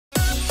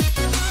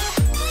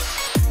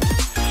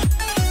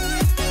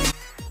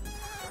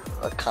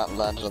can't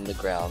land it on the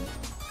ground.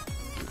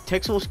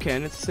 TECHSOURCE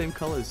can, it's the same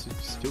colors, so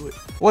just do it.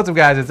 What's up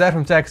guys, it's Ed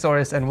from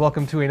TECHSOURCE and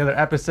welcome to another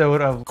episode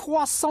of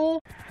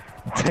Croissant!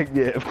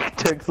 Yeah,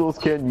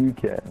 TECHSOURCE can, you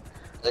can.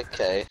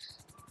 Okay.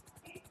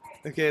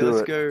 Okay, Do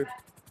let's it. go.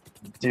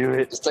 Do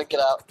it. Just don't get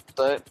out.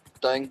 Don't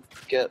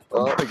get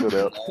up. I got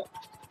out. No.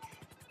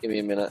 Give me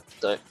a minute.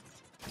 Don't.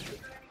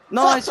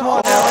 Nice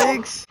one,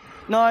 Alex!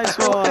 Nice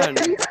one!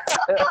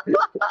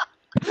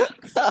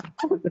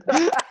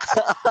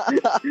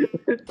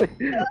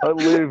 I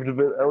lived,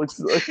 but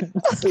Alex, I can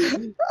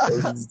see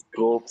his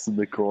corpse in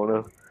the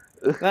corner.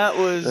 That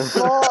was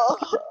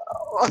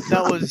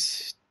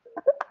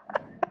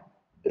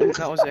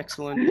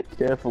excellent.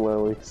 Careful,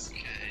 Alex.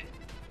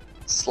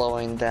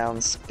 Slowing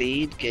down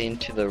speed, getting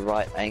to the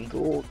right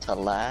angle to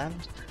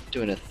land,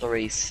 doing a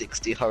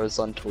 360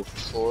 horizontal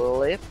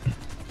flip.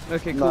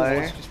 Okay, cool, No.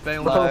 let's just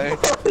bail No.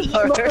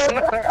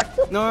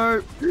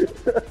 No!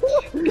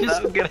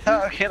 Just get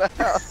out, get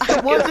out.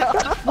 What?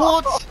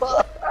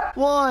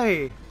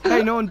 Why?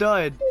 Hey, no one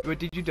died. But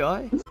did you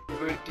die?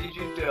 But did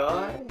you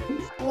die?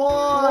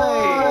 Why?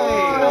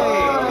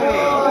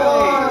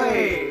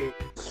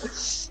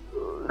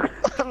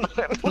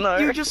 No.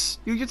 You're just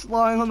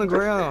lying on the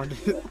ground.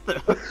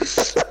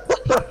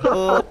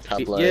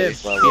 Tableau, yeah,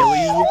 well,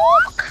 Billy.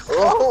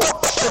 Oh.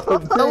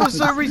 That was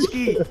so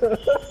risky.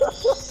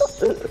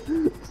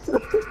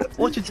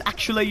 Watch, it's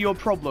actually your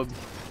problem.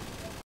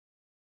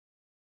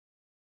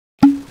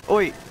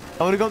 Oi,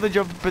 I wanna go up the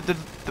jump but the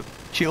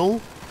chill.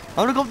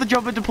 I wanna go up the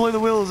jump and deploy the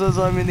wheels as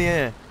I'm in the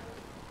air.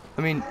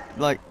 I mean,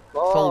 like,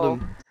 fold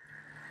them.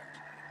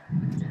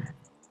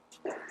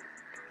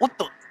 What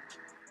the?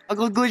 I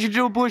got glitched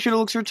into a bush and it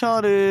looks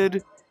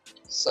retarded.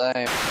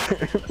 Same.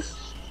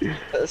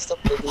 Stop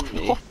hitting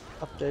me.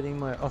 Updating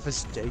my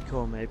office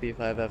decor maybe if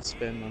I ever have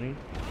spare money.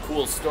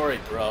 Cool story,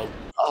 bro.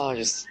 Oh,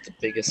 just the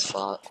biggest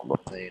fart on the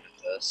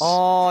universe.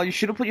 Oh, you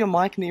should have put your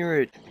mic near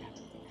it.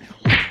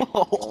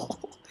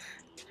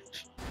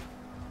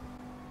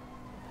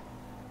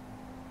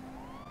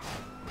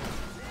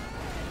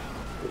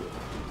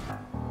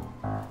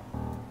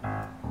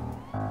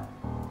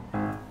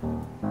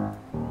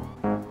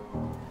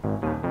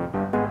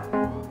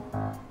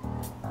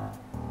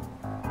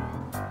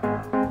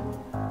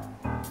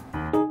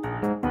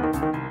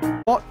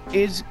 What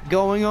is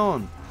going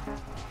on?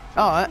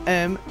 I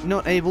am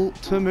not able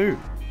to move.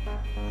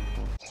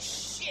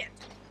 Shit!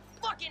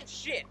 Fucking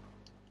shit!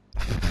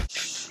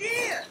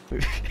 Shit!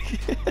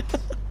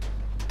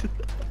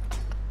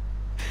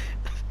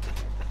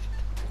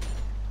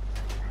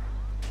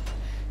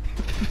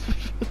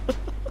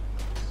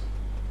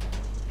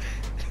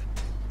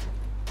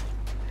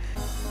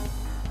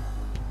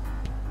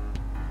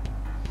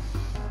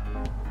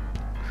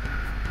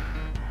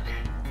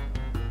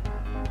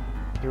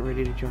 Get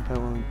ready to jump out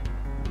on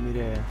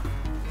mid-air.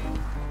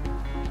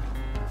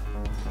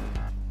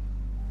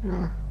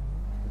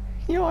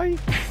 Yoy!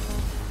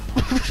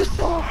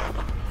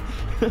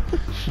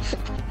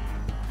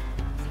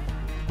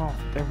 Oh,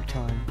 every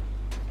time.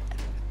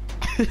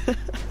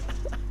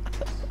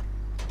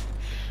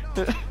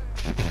 That's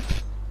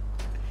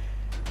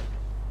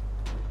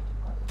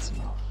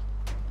enough.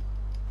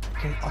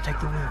 Okay, I'll take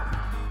the wheel.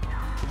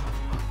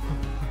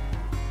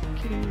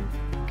 Get in,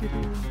 get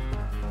in.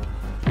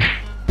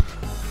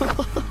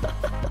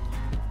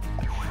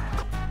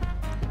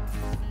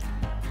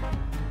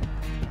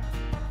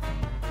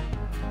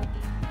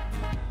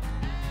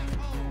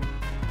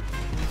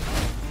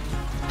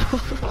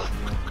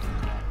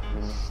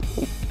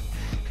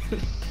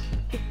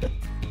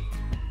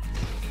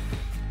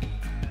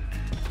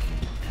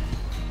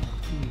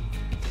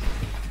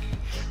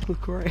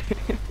 Look great.